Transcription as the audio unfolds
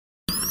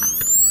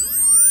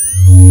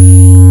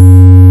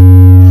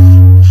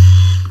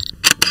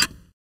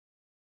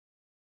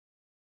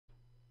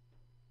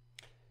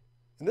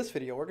In this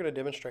video, we're going to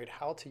demonstrate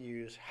how to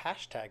use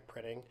hashtag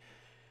printing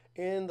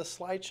in the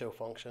slideshow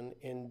function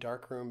in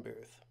Darkroom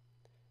Booth.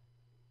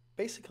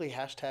 Basically,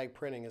 hashtag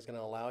printing is going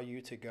to allow you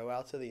to go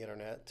out to the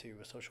internet, to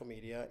social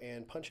media,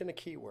 and punch in a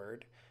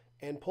keyword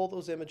and pull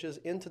those images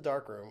into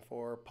Darkroom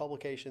for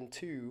publication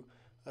to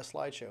a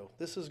slideshow.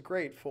 This is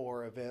great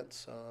for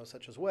events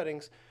such as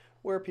weddings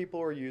where people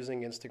are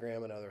using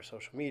Instagram and other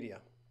social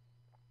media.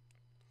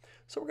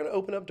 So we're going to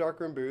open up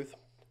Darkroom Booth.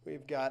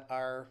 We've got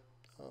our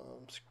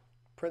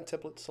print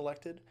template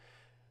selected.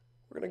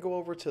 We're going to go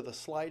over to the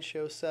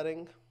slideshow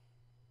setting.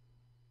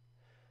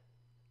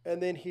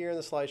 And then here in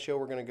the slideshow,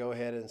 we're going to go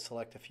ahead and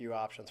select a few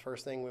options.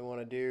 First thing we want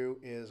to do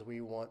is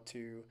we want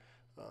to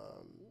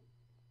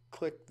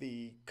click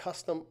the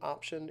custom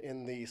option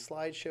in the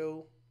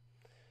slideshow.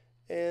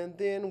 And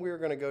then we're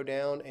going to go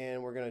down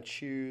and we're going to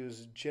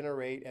choose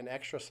generate an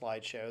extra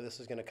slideshow.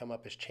 This is going to come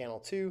up as channel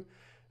 2.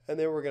 And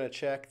then we're going to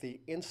check the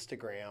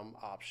Instagram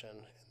option.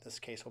 In this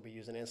case, we'll be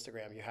using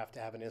Instagram. You have to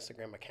have an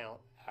Instagram account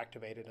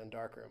activated in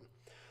Darkroom.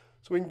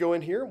 So we can go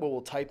in here,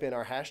 we'll type in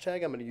our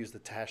hashtag. I'm going to use the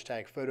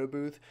hashtag photo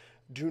booth.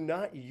 Do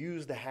not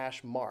use the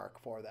hash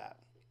mark for that.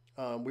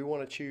 We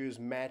want to choose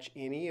match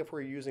any if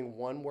we're using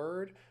one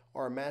word,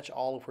 or match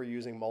all if we're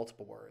using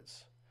multiple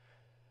words.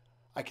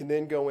 I can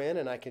then go in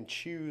and I can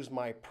choose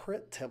my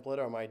print template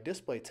or my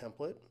display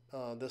template.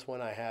 This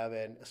one I have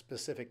a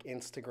specific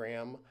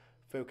Instagram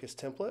focused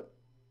template.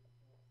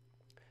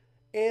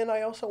 And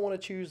I also want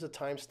to choose the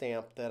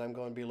timestamp that I'm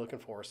going to be looking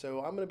for. So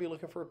I'm going to be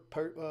looking for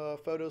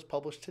photos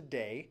published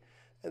today,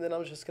 and then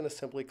I'm just going to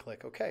simply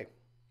click OK.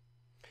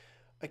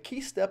 A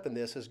key step in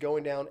this is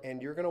going down, and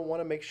you're going to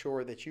want to make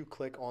sure that you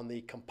click on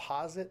the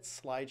composite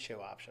slideshow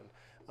option.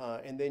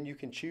 And then you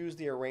can choose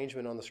the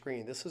arrangement on the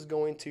screen. This is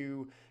going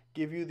to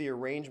give you the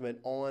arrangement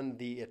on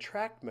the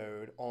attract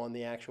mode on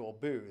the actual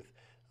booth.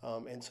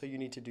 And so you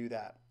need to do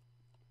that.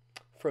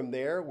 From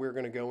there, we're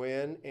going to go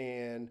in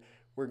and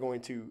we're going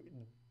to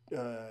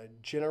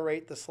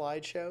generate the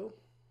slideshow.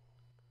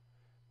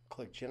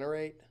 Click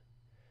generate.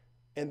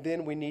 And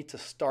then we need to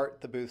start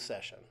the booth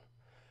session.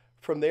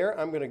 From there,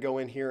 I'm going to go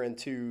in here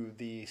into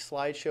the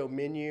slideshow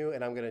menu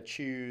and I'm going to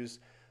choose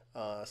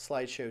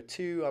slideshow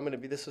 2.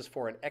 This is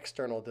for an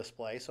external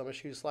display, so I'm going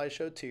to choose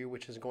slideshow 2,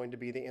 which is going to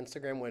be the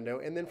Instagram window.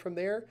 And then from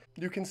there,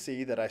 you can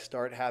see that I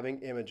start having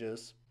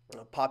images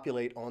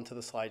populate onto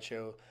the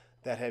slideshow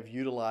that have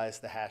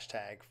utilized the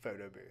hashtag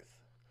photo booth.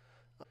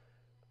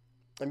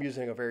 I'm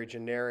using a very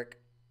generic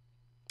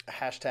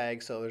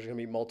hashtag, so there's going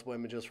to be multiple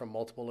images from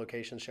multiple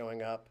locations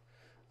showing up.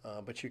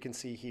 But you can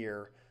see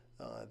here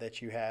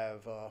that you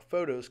have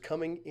photos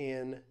coming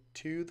in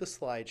to the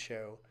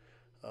slideshow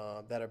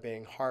that are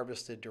being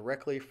harvested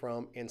directly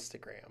from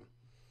Instagram.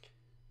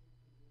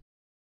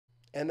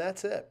 And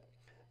that's it.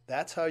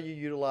 That's how you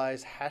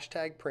utilize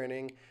hashtag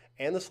printing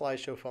and the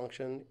slideshow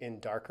function in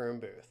Darkroom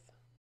Booth.